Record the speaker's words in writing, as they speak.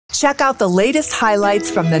Check out the latest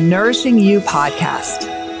highlights from the Nourishing You podcast.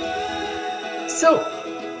 So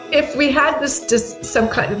if we had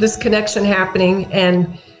this connection happening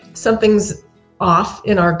and something's off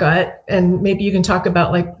in our gut, and maybe you can talk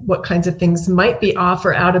about like what kinds of things might be off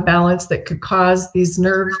or out of balance that could cause these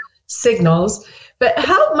nerve signals, but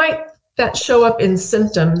how might that show up in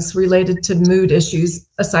symptoms related to mood issues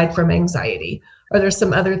aside from anxiety? Are there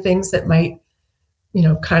some other things that might,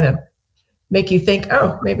 kind of make you think,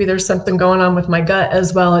 oh, maybe there's something going on with my gut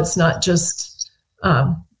as well? It's not just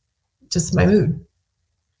my mood.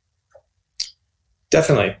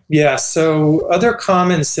 Definitely. Yeah. So other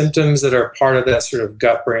common symptoms that are part of that sort of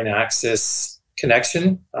gut-brain axis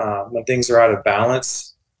connection, when things are out of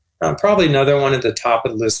balance, probably another one at the top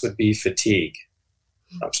of the list would be fatigue.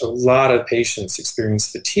 So a lot of patients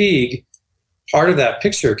experience fatigue. Part of that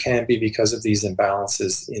picture can be because of these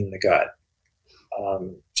imbalances in the gut.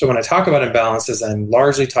 So when I talk about imbalances, I'm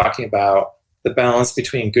largely talking about the balance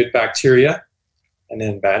between good bacteria and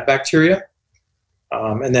then bad bacteria,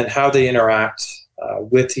 and then how they interact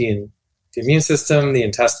with the immune system, the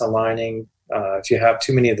intestinal lining. If you have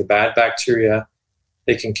too many of the bad bacteria,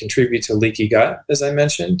 they can contribute to leaky gut, as I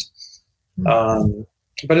mentioned.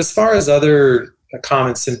 But as far as other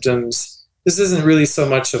common symptoms, this isn't really so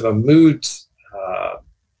much of a mood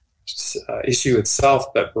issue itself,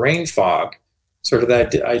 but brain fog. Sort of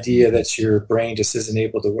that idea that your brain just isn't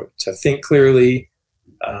able to think clearly.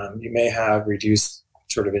 You may have reduced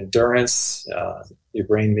sort of endurance. Your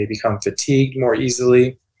brain may become fatigued more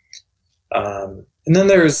easily. And then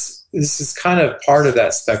this is kind of part of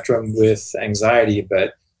that spectrum with anxiety,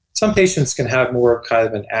 but some patients can have more of kind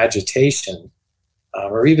of an agitation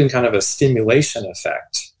or even kind of a stimulation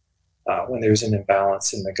effect when there's an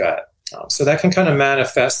imbalance in the gut. So that can kind of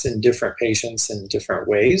manifest in different patients in different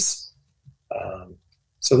ways.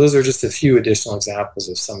 So those are just a few additional examples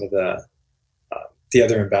of some of the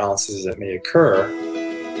other imbalances that may occur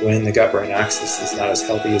when the gut-brain axis is not as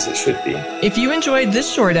healthy as it should be. If you enjoyed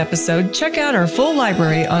this short episode, check out our full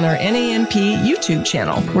library on our NAMP YouTube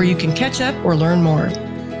channel, where you can catch up or learn more.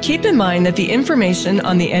 Keep in mind that the information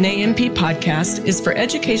on the NAMP podcast is for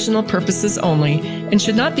educational purposes only and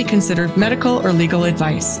should not be considered medical or legal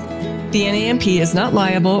advice. The NAMP is not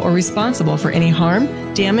liable or responsible for any harm,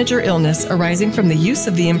 damage, or illness arising from the use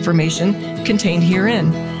of the information contained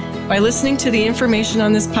herein. By listening to the information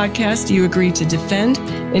on this podcast, you agree to defend,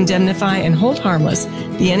 indemnify, and hold harmless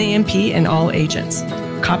the NAMP and all agents.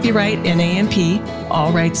 Copyright NAMP,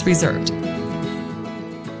 all rights reserved.